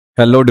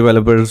Hello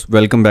developers,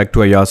 welcome back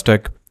to Ayaz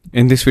Tech.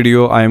 In this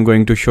video, I am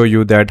going to show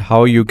you that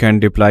how you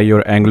can deploy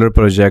your Angular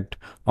project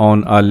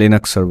on a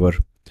Linux server.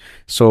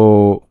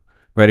 So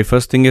very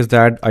first thing is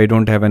that I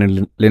don't have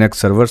any Linux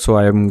server, so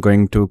I am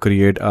going to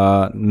create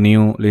a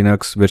new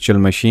Linux virtual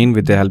machine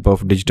with the help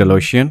of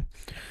DigitalOcean.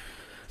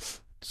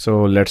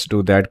 So let's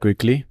do that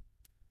quickly.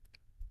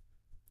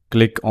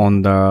 Click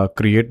on the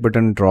create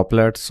button,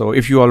 Droplet. So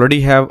if you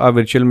already have a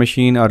virtual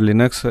machine or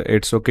Linux,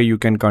 it's okay, you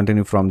can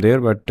continue from there.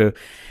 But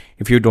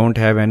if you don't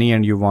have any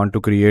and you want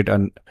to create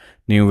a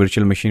new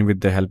virtual machine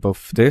with the help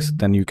of this,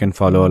 then you can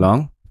follow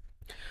along.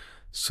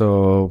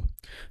 So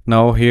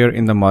now here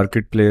in the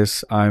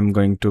marketplace, I'm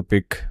going to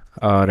pick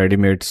a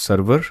ready-made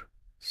server.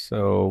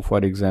 So for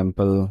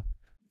example,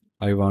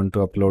 I want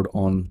to upload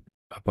on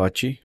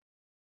Apache,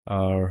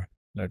 or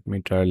let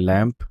me try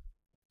LAMP.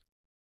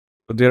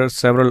 So there are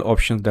several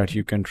options that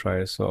you can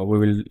try. So we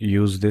will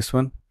use this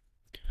one.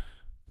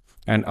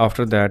 And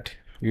after that,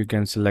 you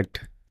can select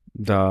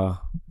the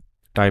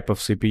type of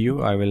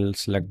CPU. I will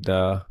select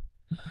the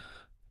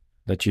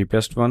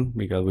cheapest one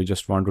because we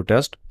just want to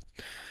test.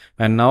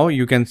 And now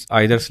you can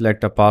either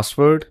select a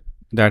password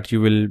that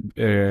you will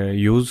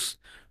use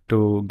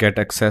to get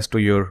access to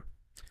your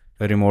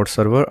remote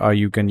server, or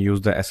you can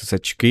use the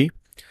SSH key.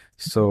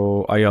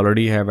 So I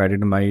already have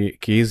added my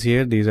keys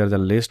here. These are the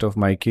list of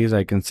my keys.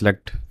 I can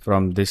select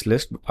from this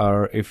list,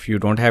 or if you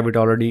don't have it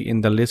already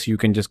in the list, you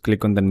can just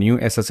click on the new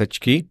SSH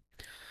key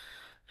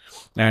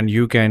and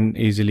you can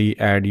easily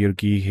add your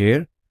key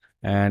here.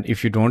 And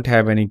if you don't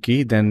have any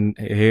key, then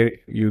here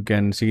you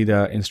can see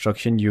the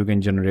instruction. You can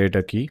generate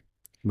a key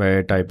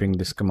by typing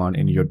this command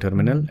in your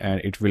terminal, and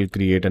it will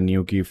create a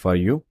new key for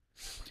you.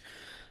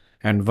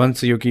 And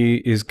once your key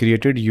is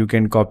created, you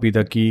can copy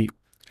the key,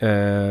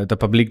 the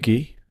public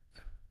key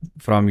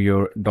from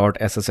your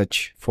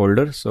 .ssh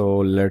folder. So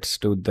let's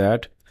do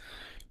that.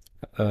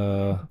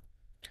 uh,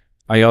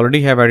 I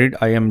already have added.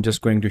 I am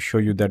just going to show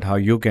you that how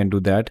you can do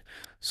that.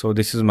 So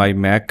this is my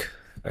Mac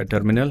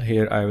terminal.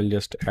 Here I will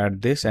just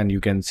add this, and you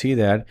can see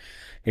that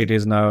it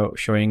is now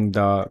showing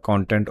the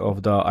content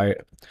of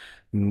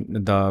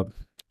the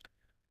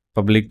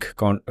public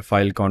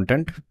file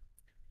content.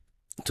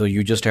 So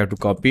you just have to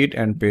copy it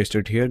and paste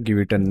it here, give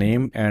it a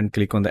name, and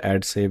click on the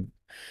add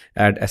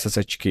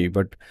SSH key.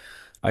 But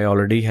I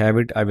already have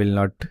it. I will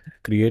not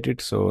create it.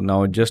 So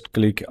now just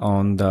click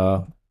on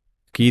the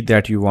key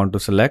that you want to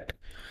select,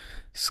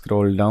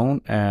 scroll down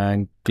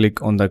and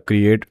click on the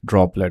create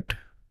droplet.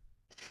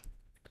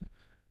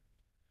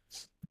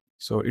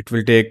 So it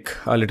will take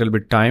a little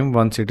bit time.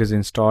 Once it is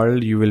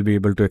installed, you will be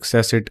able to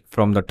access it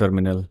from the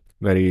terminal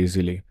very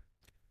easily.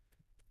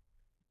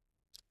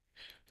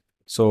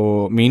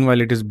 So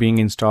meanwhile it is being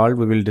installed,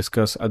 we will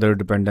discuss other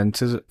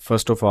dependencies.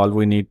 First of all,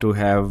 we need to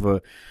have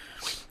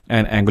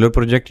an Angular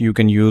project. You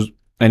can use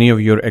any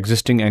of your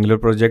existing Angular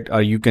project,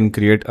 or you can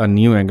create a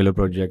new Angular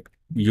project.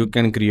 You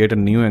can create a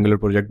new Angular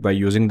project by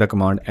using the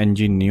command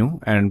ng-new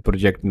and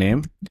project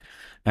name,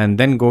 and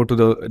then go to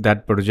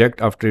that project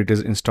after it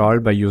is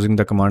installed by using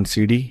the command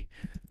cd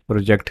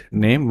project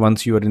name.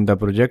 Once you are in the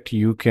project,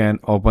 you can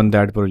open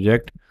that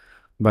project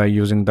by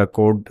using the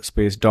code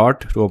space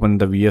dot to open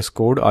the VS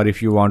Code, or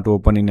if you want to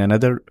open in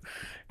another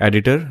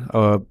editor,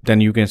 then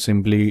you can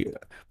simply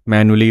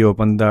manually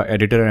open the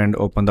editor and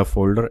open the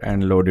folder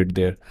and load it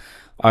there.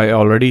 I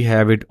already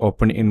have it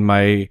open in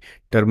my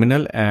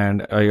terminal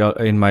and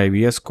in my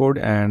VS Code,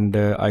 and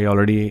I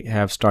already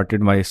have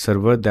started my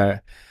server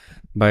that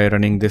by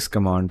running this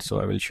command. So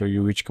I will show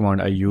you which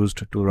command I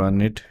used to run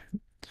it.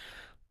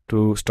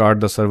 To start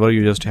the server,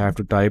 you just have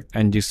to type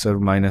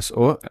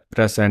ngserv-o,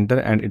 press enter,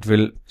 and it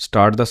will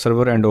start the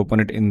server and open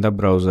it in the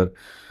browser.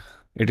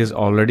 It is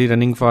already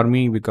running for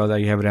me because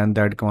I have ran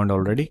that command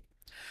already.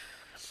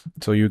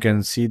 So you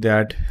can see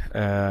that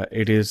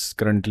it is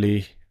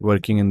currently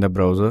working in the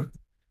browser.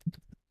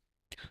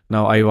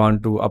 Now I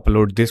want to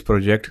upload this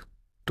project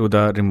to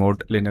the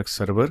remote Linux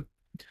server.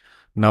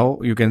 Now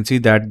you can see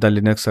that the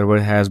Linux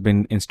server has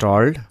been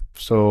installed.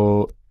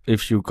 So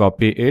if you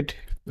copy it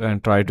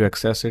and try to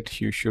access it,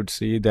 you should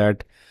see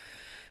that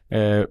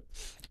uh,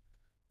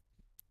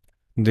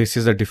 this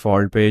is the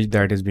default page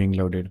that is being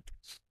loaded.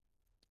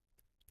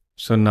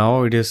 So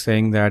now it is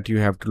saying that you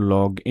have to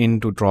log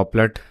into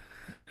Droplet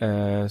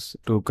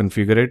to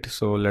configure it.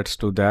 So let's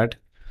do that.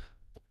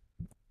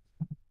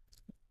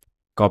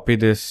 Copy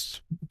this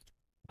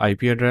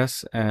IP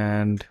address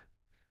and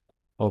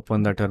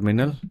open the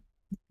terminal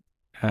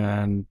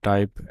and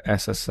type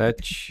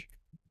ssh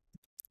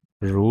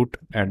root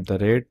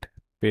 @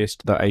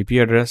 paste the IP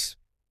address,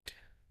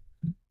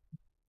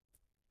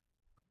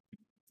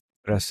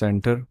 press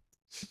enter.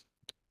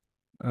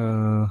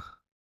 uh,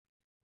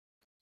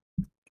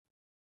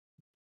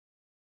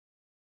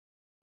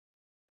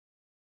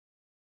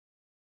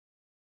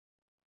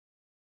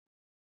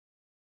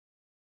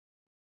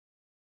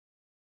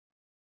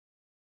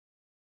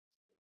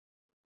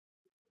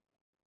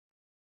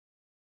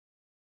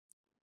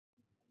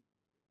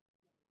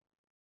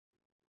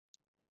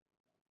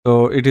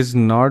 So it is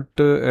not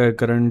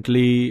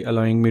currently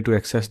allowing me to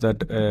access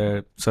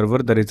that server.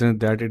 The reason is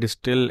that it is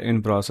still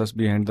in process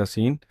behind the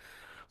scene.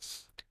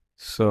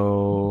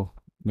 So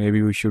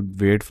maybe we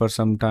should wait for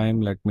some time.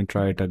 Let me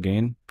try it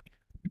again.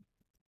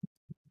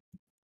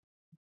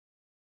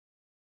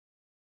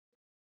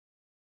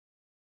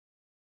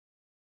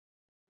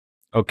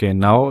 Okay,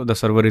 now the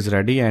server is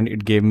ready and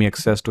it gave me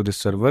access to this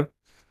server.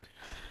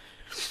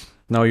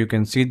 Now you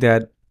can see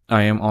that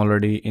I am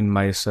already in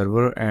my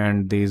server,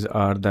 and these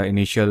are the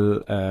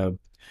initial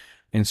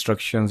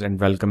instructions and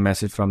welcome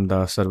message from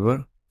the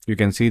server. You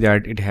can see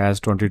that it has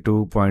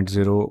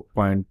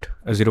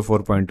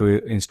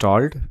 22.0.04.2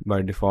 installed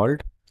by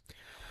default,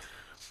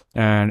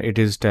 and it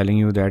is telling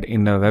you that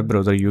in the web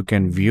browser you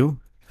can view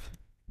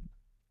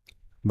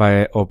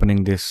by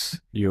opening this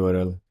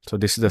URL. So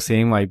this is the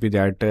same IP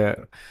that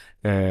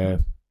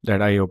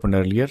I opened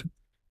earlier.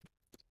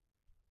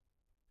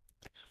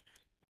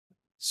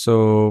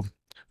 So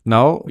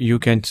now you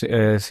can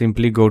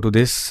simply go to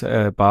this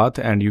path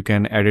and you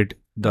can edit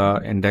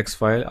the index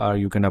file, or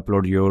you can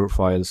upload your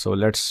file. So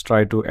let's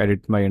try to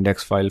edit my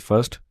index file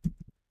first.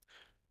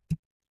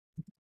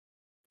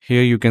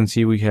 Here you can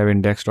see we have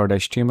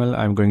index.html.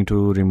 I'm going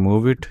to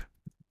remove it,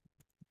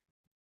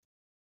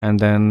 and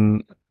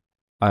then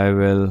I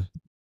will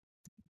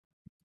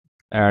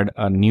add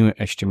a new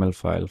HTML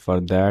file.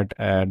 For that,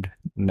 add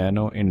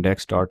nano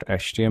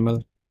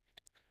index.html.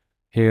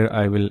 Here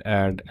I will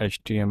add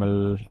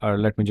HTML, or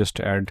let me just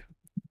add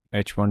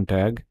h1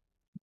 tag.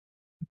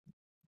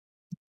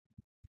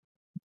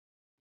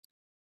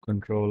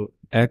 Control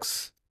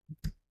X,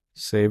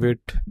 save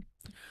it.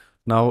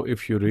 Now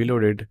if you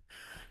reload it,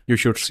 you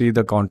should see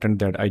the content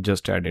that I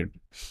just added.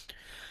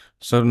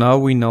 So now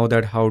we know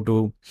that how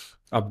to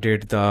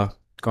update the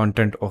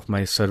content of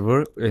my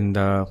server in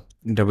the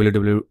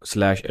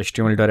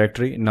www/html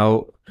directory.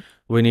 Now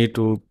we need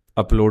to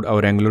upload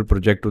our Angular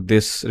project to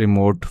this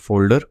remote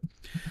folder.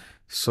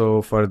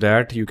 So for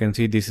that, you can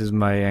see this is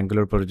my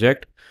Angular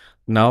project.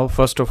 Now,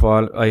 first of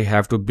all, I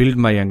have to build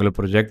my Angular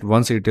project.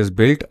 Once it is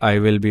built, I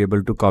will be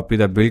able to copy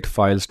the build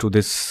files to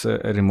this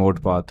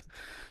remote path.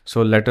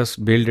 So let us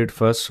build it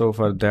first. So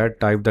for that,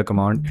 type the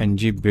command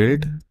ng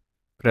build,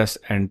 press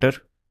enter.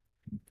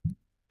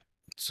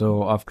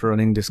 So after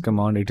running this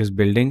command, it is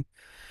building.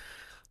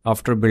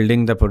 After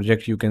building the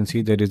project, you can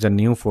see there is a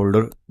new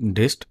folder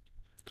dist.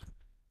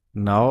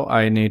 Now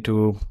I need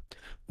to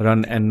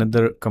run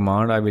another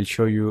command. I will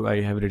show you.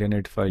 I have written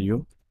it for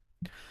you.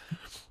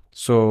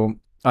 So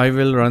I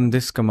will run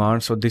this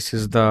command. So this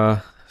is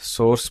the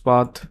source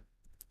path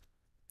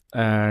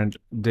and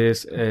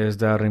this is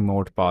the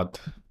remote path.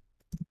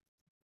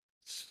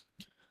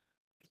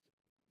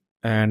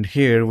 And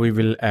here we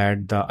will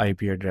add the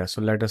IP address.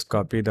 So let us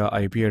copy the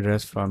IP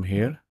address from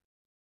here.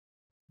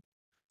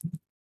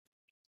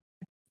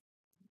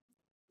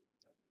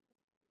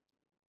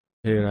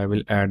 Here I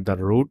will add the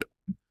root,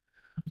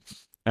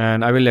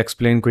 and I will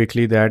explain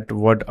quickly that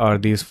what are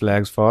these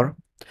flags for.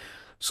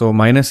 So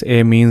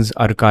 -a means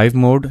archive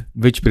mode,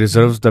 which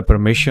preserves the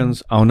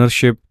permissions,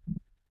 ownership,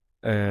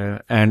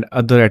 and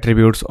other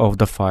attributes of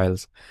the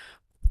files.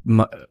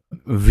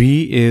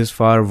 V is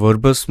for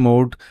verbose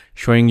mode,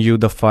 showing you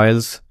the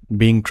files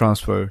being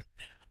transferred.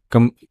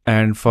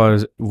 And for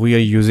we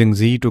are using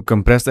Z to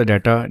compress the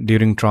data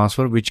during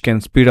transfer, which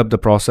can speed up the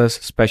process,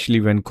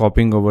 especially when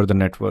copying over the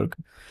network.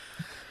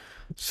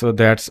 So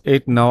that's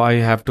it. Now I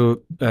have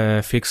to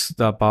fix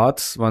the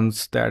paths.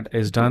 Once that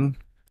is done,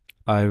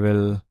 I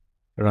will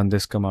run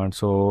this command.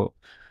 So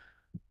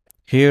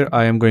here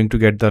I am going to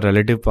get the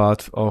relative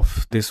path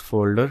of this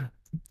folder.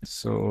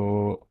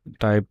 So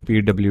type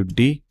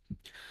pwd,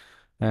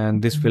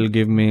 and this will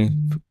give me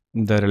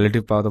the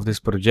relative path of this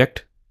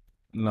project.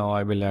 Now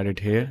I will add it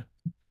here,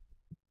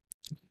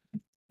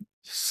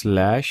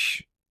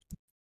 slash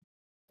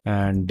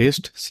and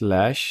dist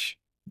slash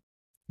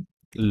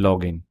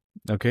login.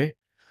 Okay.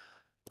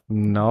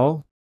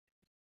 Now,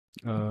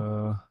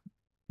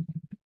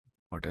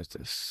 what is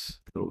this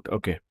root?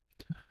 Okay.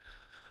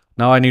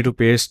 Now I need to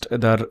paste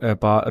the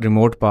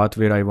remote path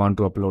where I want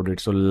to upload it.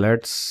 So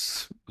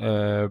let's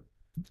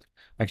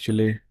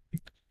actually,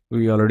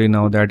 we already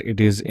know that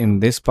it is in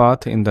this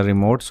path in the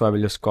remote. So I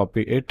will just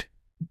copy it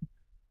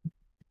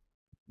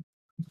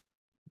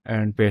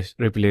and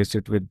replace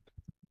it with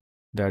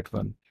that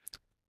one.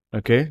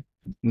 Okay.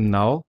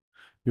 Now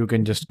you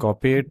can just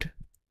copy it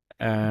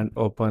and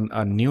open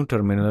a new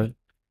terminal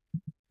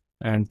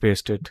and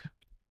paste it.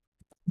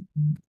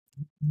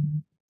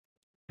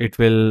 It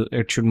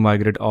should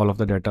migrate all of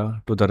the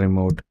data to the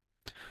remote.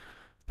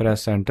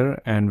 Press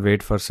enter and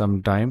wait for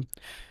some time.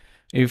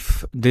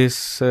 If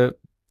this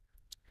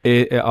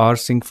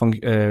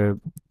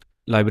rsync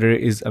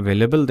library is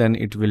available, then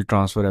it will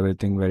transfer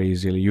everything very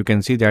easily. You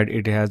can see that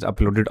it has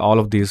uploaded all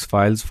of these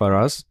files for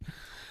us,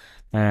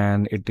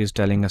 and it is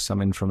telling us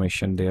some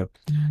information there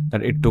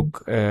that it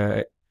took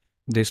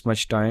this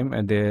much time,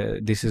 and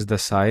this is the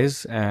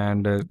size,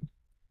 and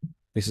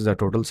this is the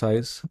total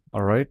size.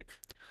 All right.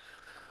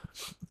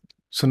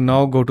 So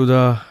now go to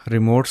the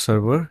remote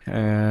server,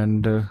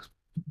 and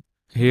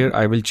here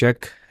I will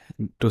check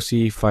To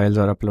see files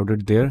are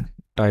uploaded there,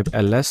 type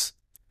ls.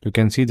 You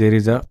can see there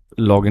is a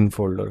login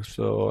folder.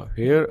 So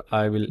here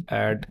I will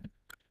add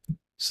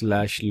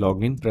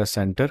 /login, press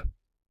enter,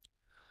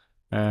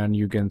 and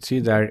you can see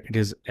that it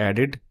is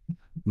added,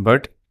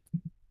 but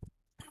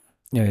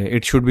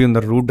it should be in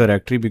the root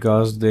directory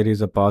because there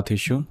is a path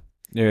issue.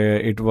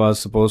 It was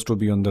supposed to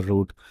be on the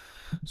root.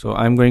 So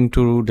I'm going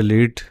to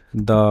delete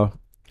the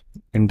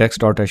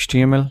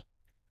index.html,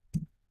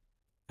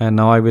 and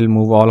now I will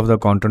move all of the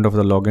content of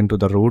the login to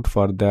the root.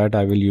 For that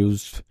I will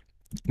use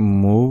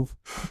move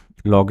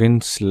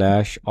login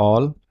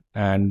 /all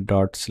and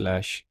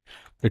 /.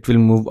 It will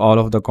move all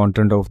of the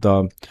content of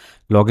the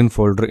login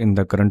folder in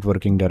the current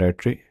working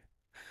directory.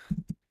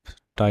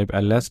 Type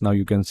ls. Now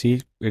you can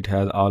see it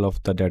has all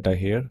of the data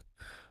here.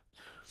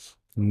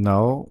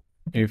 Now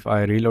if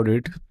I reload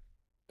it,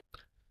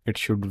 it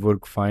should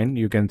work fine.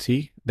 You can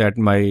see that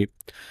my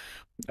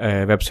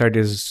website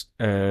is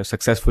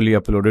successfully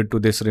uploaded to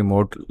this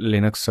remote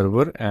Linux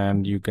server,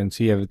 and you can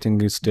see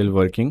everything is still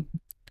working.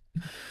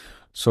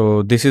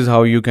 So this is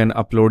how you can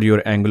upload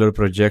your Angular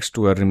projects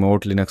to a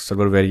remote Linux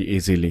server very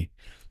easily.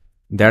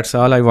 That's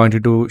all I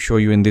wanted to show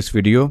you in this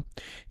video.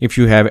 If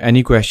you have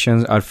any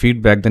questions or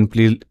feedback, then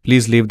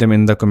please leave them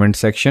in the comment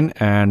section,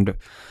 and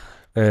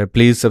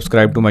please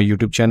subscribe to my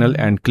YouTube channel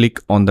and click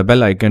on the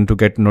bell icon to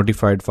get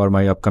notified for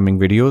my upcoming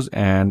videos,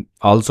 and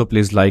also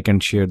please like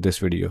and share this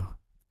video.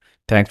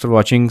 Thanks for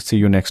watching. See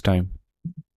you next time.